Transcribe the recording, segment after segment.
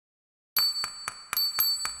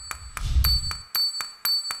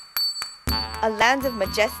A land of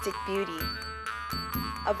majestic beauty,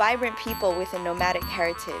 a vibrant people with a nomadic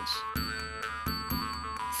heritage,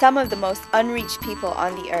 some of the most unreached people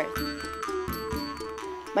on the earth.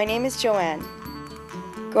 My name is Joanne.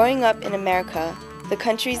 Growing up in America, the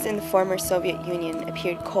countries in the former Soviet Union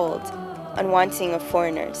appeared cold, unwanting of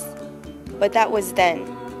foreigners. But that was then.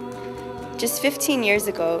 Just 15 years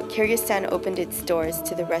ago, Kyrgyzstan opened its doors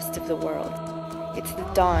to the rest of the world. It's the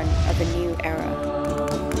dawn of a new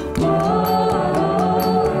era.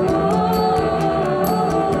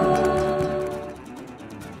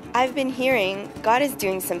 I've been hearing God is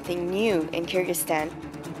doing something new in Kyrgyzstan.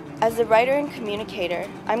 As a writer and communicator,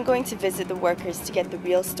 I'm going to visit the workers to get the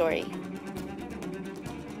real story.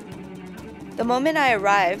 The moment I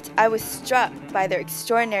arrived, I was struck by their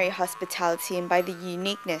extraordinary hospitality and by the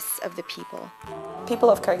uniqueness of the people.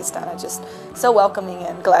 People of Kyrgyzstan are just so welcoming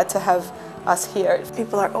and glad to have us here.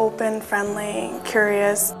 People are open, friendly,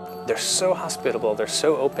 curious. They're so hospitable, they're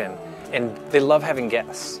so open, and they love having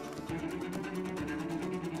guests.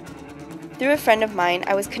 Through a friend of mine,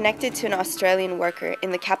 I was connected to an Australian worker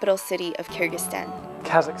in the capital city of Kyrgyzstan.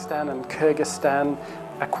 Kazakhstan and Kyrgyzstan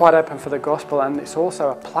are quite open for the gospel, and it's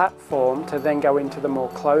also a platform to then go into the more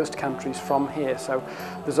closed countries from here. So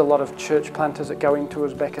there's a lot of church planters that go into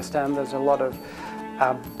Uzbekistan, there's a lot of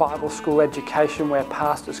Bible school education where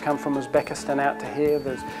pastors come from Uzbekistan out to here.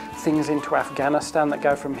 There's things into Afghanistan that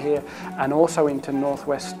go from here, and also into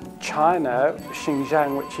northwest China,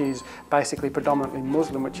 Xinjiang, which is basically predominantly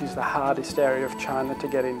Muslim, which is the hardest area of China to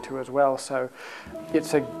get into as well. So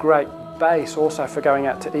it's a great base also for going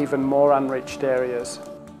out to even more unreached areas.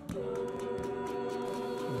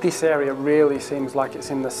 This area really seems like it's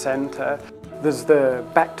in the center. There's the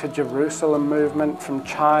Back to Jerusalem movement from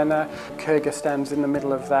China. Kyrgyzstan's in the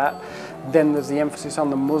middle of that. Then there's the emphasis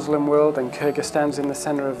on the Muslim world, and Kyrgyzstan's in the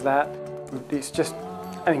center of that. It's just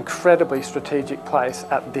an incredibly strategic place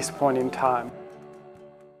at this point in time.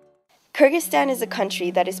 Kyrgyzstan is a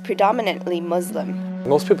country that is predominantly Muslim.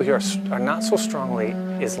 Most people here are not so strongly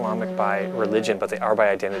Islamic by religion, but they are by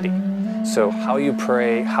identity. So how you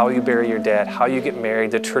pray, how you bury your dead, how you get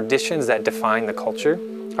married, the traditions that define the culture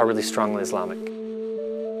are really strongly Islamic.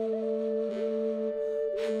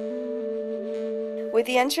 With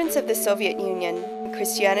the entrance of the Soviet Union,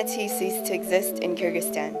 Christianity ceased to exist in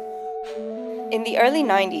Kyrgyzstan. In the early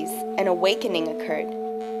 90s, an awakening occurred,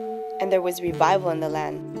 and there was revival in the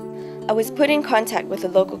land. I was put in contact with a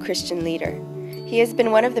local Christian leader. He has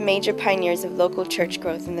been one of the major pioneers of local church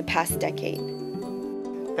growth in the past decade.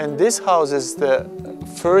 And this house is the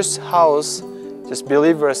first house just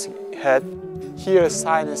believers had. Here a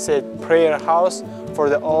sign said, prayer house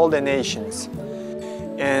for all the nations.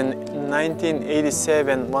 And in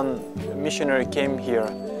 1987, one missionary came here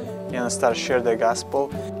and started sharing the gospel.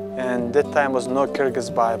 And that time was no Kyrgyz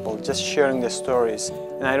Bible, just sharing the stories.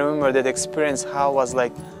 And I remember that experience, how it was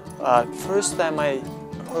like, first time I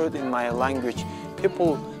heard in my language,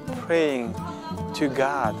 people praying to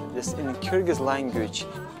God, just in Kyrgyz language.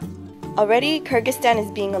 Already, Kyrgyzstan is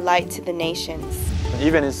being a light to the nations.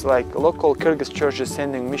 Even it's like local Kyrgyz churches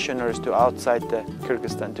sending missionaries to outside the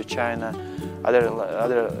Kyrgyzstan, to China, other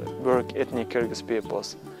work ethnic Kyrgyz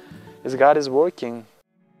peoples. As God is working.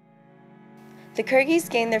 The Kyrgyz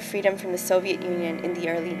gained their freedom from the Soviet Union in the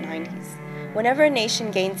early 90s. Whenever a nation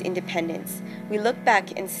gains independence, we look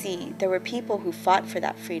back and see there were people who fought for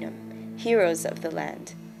that freedom, heroes of the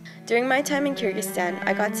land. During my time in Kyrgyzstan,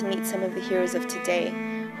 I got to meet some of the heroes of today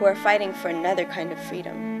who are fighting for another kind of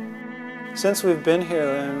freedom. Since we've been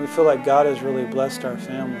here, we feel like God has really blessed our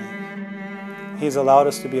family. He's allowed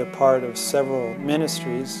us to be a part of several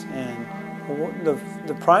ministries, and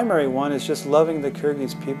the primary one is just loving the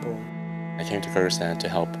Kyrgyz people. I came to Kyrgyzstan to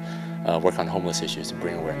help work on homeless issues and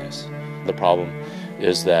bring awareness. The problem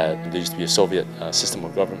is that there used to be a Soviet system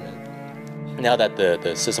of government. Now that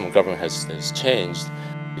the system of government has changed,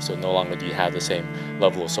 so no longer do you have the same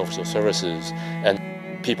level of social services, and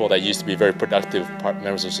people that used to be very productive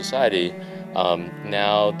members of society,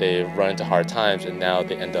 now they run into hard times, and now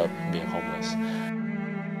they end up being homeless.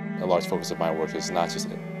 A large focus of my work is not just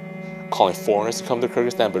calling foreigners to come to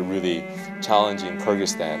Kyrgyzstan, but really challenging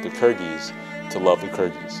Kyrgyzstan, the Kyrgyz, to love the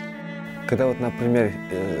Kyrgyz. Когда вот, например,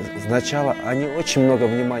 сначала они очень много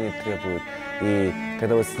внимания требуют, и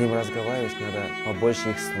когда вот с ним разговариваешь, надо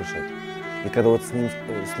побольше их слушать. И когда вот с ним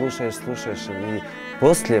слушаешь, и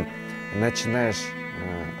после начинаешь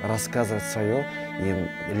рассказывать свое, им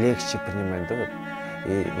легче принимать, да, вот.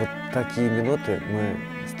 И вот такие минуты мы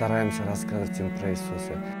стараемся рассказывать им про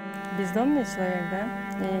Иисуса. Бездомный человек,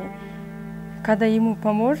 да, и когда ему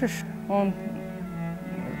поможешь, он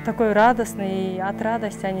такой радостный, и от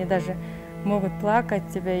радости они даже могут плакать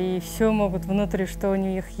тебя и все могут внутри, что у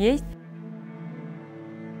них есть.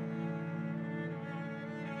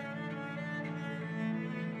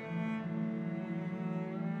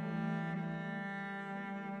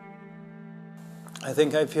 I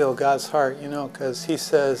think I feel God's heart, you know, because He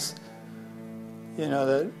says, you know,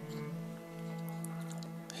 that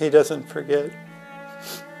He doesn't forget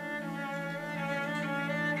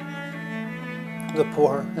the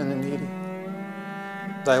poor and the needy.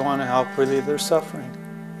 I want to help relieve their suffering.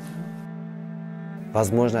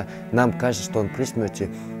 Возможно, нам кажется, что он при смерти,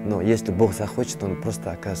 но если Бог захочет, он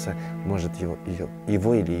просто, оказывается, может его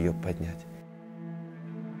или ее поднять.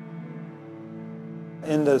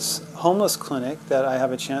 In this homeless clinic that I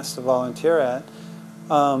have a chance to volunteer at,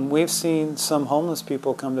 we've seen some homeless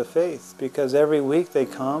people come to faith because every week they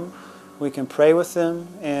come, we can pray with them,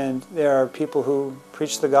 and there are people who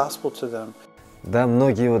preach the gospel to them. Да,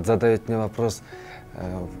 многие вот задают мне вопрос,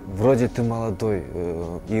 вроде ты молодой,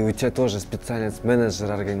 и у тебя тоже специальность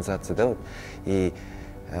менеджер организации, да, вот, и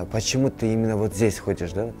почему ты именно вот здесь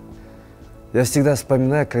ходишь, да? Я всегда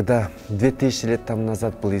вспоминаю, когда 2000 лет тому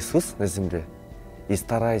назад был Иисус на земле, и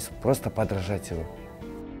стараюсь просто подражать Его.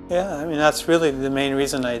 Yeah, I mean, that's really the main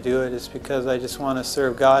reason I do it, is because I just want to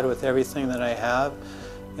serve God with everything that I have,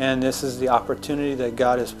 and this is the opportunity that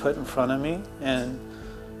God has put in front of me, and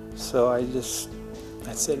so I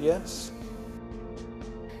said yes.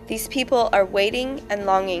 These people are waiting and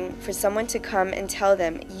longing for someone to come and tell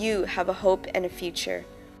them you have a hope and a future.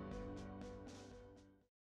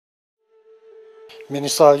 Мен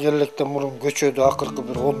Исаға келгенден мурун көчөдө акыркы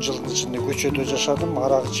бир 10 жылдын ичинде көчөдө жашадым,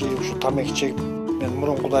 арак чегип, ушу тамеки чегип. Мен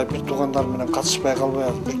мурункудай бир туугандар менен катышпай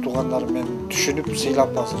калбай, бир туугандар менен түшүнүп,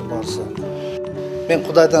 сыйлап азыр барса. Мен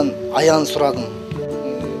Кудайдан аян сурадым.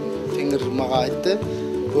 Теңир мага айтты,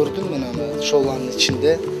 көрдүм мен аны шоуланын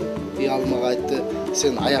ичинде, и ал мага айтты,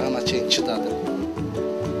 сен аягына чейин чыда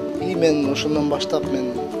деп. И мен ошондон баштап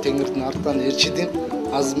мен Теңирдин артынан ээрчидим.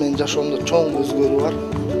 Азыр менин жашоомдо чоң өзгөрүү бар.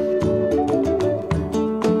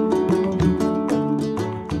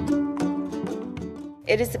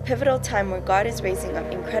 It is a pivotal time where God is raising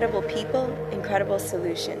up incredible people, incredible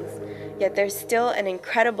solutions, yet there's still an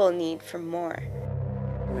incredible need for more.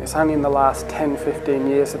 It's only in the last 10-15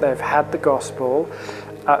 years that they've had the gospel,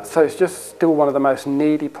 so it's just still one of the most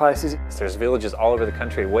needy places. There's villages all over the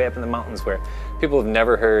country, way up in the mountains, where people have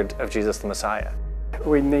never heard of Jesus the Messiah.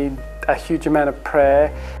 We need a huge amount of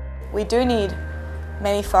prayer. We do need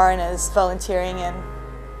many foreigners volunteering and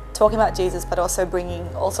talking about Jesus, but also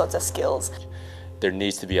bringing all sorts of skills. There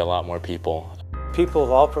needs to be a lot more people. People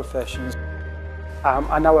of all professions.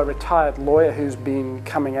 I know a retired lawyer who's been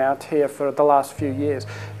coming out here for the last few years,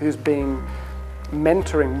 who's been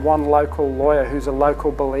mentoring one local lawyer who's a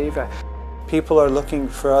local believer. People are looking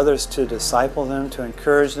for others to disciple them, to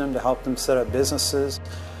encourage them, to help them set up businesses,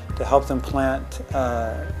 to help them plant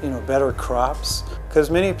better crops.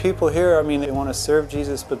 Because many people here, I mean, they want to serve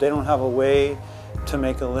Jesus, but they don't have a way to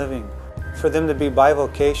make a living. For them to be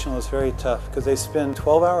bivocational is very tough because they spend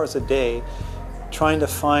 12 hours a day trying to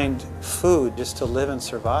find food just to live and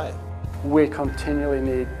survive. We continually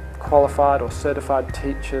need qualified or certified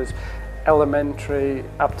teachers, elementary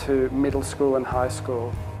up to middle school and high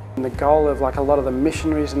school. And the goal of a lot of the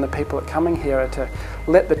missionaries and the people that are coming here are to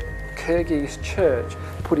let the Kyrgyz church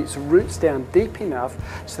put its roots down deep enough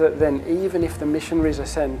so that then even if the missionaries are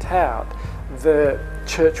sent out, the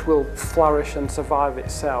church will flourish and survive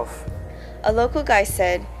itself. A local guy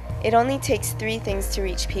said, it only takes 3 things to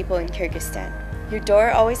reach people in Kyrgyzstan. Your door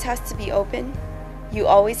always has to be open, you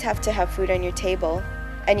always have to have food on your table,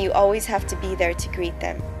 and you always have to be there to greet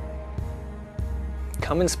them.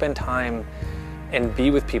 Come and spend time and be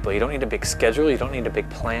with people. You don't need a big schedule, you don't need a big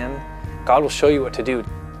plan. God will show you what to do.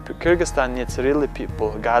 Kyrgyzstan needs really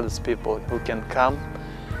people, God's people, who can come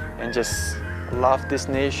and just love this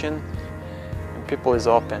nation. And people is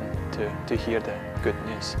open to hear the good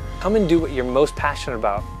news. Come and do what you're most passionate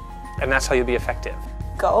about, and that's how you'll be effective.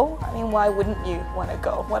 Go? I mean, why wouldn't you want to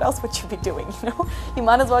go? What else would you be doing, you know? You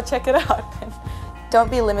might as well check it out. Don't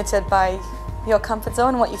be limited by your comfort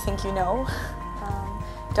zone, what you think you know.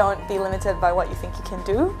 Don't be limited by what you think you can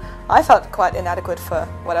do. I felt quite inadequate for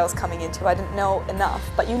what I was coming into. I didn't know enough,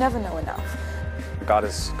 but you never know enough. God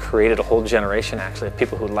has created a whole generation, actually, of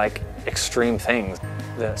people who like extreme things.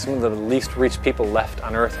 Some of the least reached people left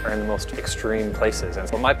on earth are in the most extreme places. And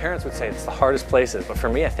so my parents would say it's the hardest places, but for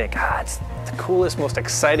me I think, it's the coolest, most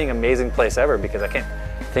exciting, amazing place ever, because I can't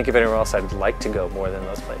think of anywhere else I'd like to go more than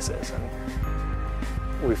those places.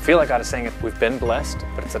 And we feel like God is saying we've been blessed,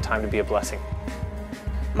 but it's a time to be a blessing.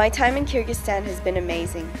 My time in Kyrgyzstan has been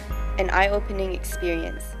amazing, an eye-opening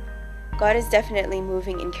experience. God is definitely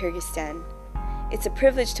moving in Kyrgyzstan, It's a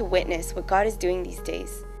privilege to witness what God is doing these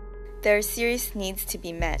days. There are serious needs to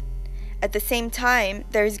be met. At the same time,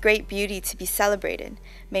 there is great beauty to be celebrated.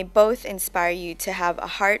 May both inspire you to have a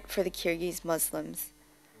heart for the Kyrgyz Muslims.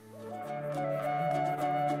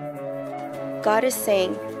 God is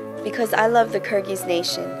saying, because I love the Kyrgyz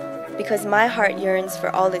nation, because my heart yearns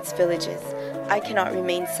for all its villages, I cannot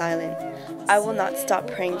remain silent. I will not stop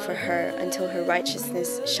praying for her until her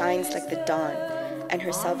righteousness shines like the dawn and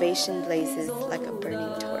her salvation blazes like a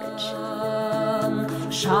burning torch.